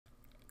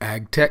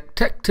AgTech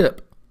Tech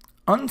Tip: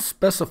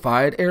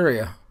 Unspecified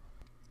area.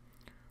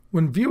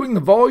 When viewing the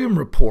volume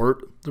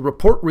report, the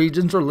report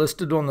regions are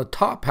listed on the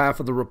top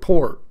half of the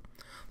report.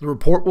 The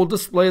report will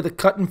display the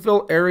cut and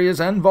fill areas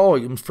and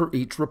volumes for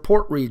each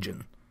report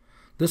region.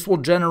 This will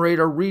generate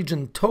a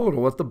region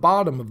total at the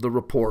bottom of the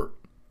report.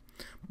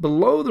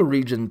 Below the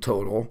region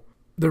total,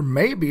 there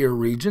may be a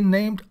region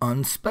named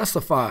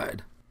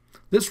Unspecified.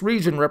 This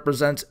region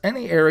represents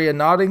any area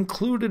not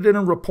included in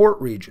a report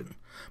region,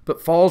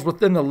 but falls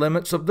within the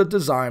limits of the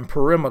design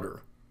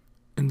perimeter.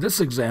 In this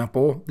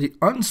example, the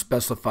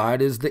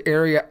unspecified is the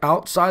area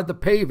outside the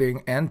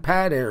paving and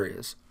pad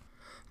areas.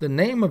 The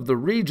name of the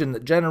region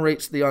that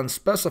generates the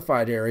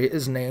unspecified area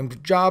is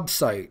named job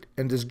site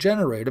and is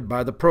generated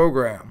by the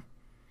program.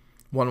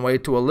 One way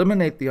to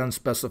eliminate the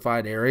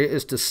unspecified area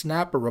is to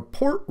snap a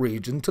report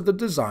region to the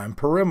design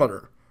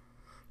perimeter.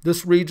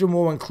 This region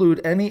will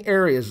include any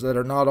areas that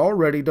are not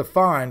already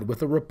defined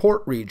with a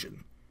report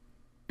region.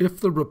 If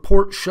the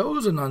report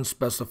shows an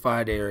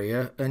unspecified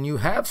area and you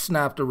have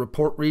snapped a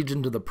report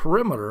region to the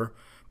perimeter,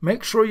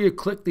 make sure you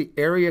click the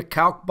Area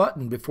Calc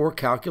button before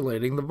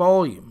calculating the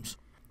volumes.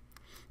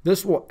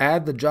 This will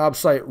add the job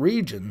site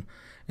region,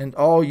 and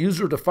all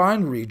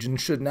user-defined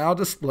regions should now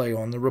display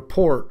on the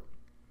report.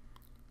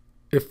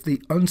 If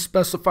the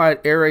unspecified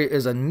area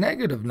is a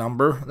negative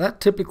number, that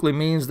typically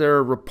means there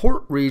are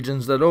report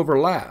regions that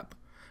overlap,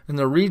 and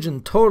the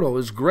region total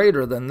is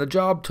greater than the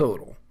job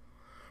total.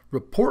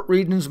 Report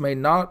regions may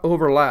not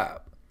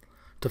overlap.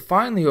 To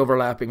find the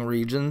overlapping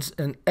regions,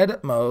 in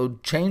Edit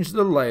mode, change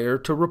the layer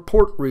to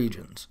Report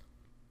Regions.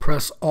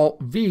 Press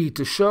Alt-V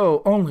to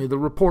show only the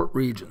report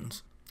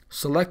regions.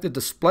 Select the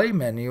Display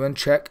menu and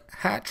check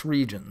Hatch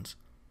Regions.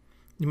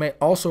 You may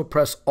also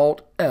press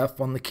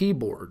Alt-F on the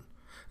keyboard,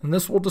 and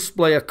this will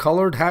display a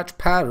colored hatch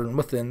pattern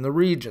within the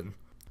region.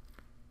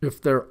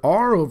 If there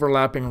are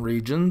overlapping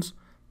regions,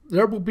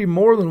 there will be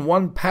more than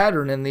one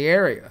pattern in the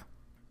area.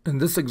 In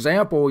this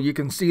example, you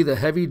can see the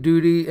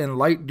heavy-duty and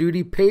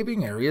light-duty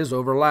paving areas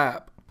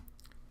overlap.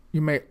 You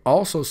may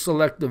also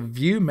select the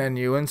View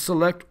menu and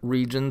select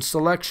Region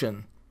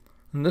Selection,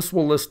 and this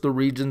will list the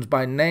regions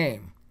by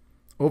name.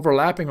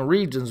 Overlapping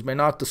regions may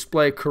not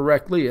display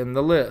correctly in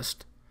the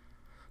list.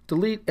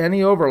 Delete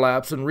any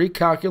overlaps and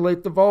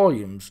recalculate the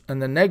volumes, and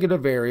the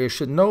negative area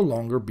should no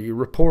longer be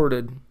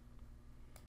reported.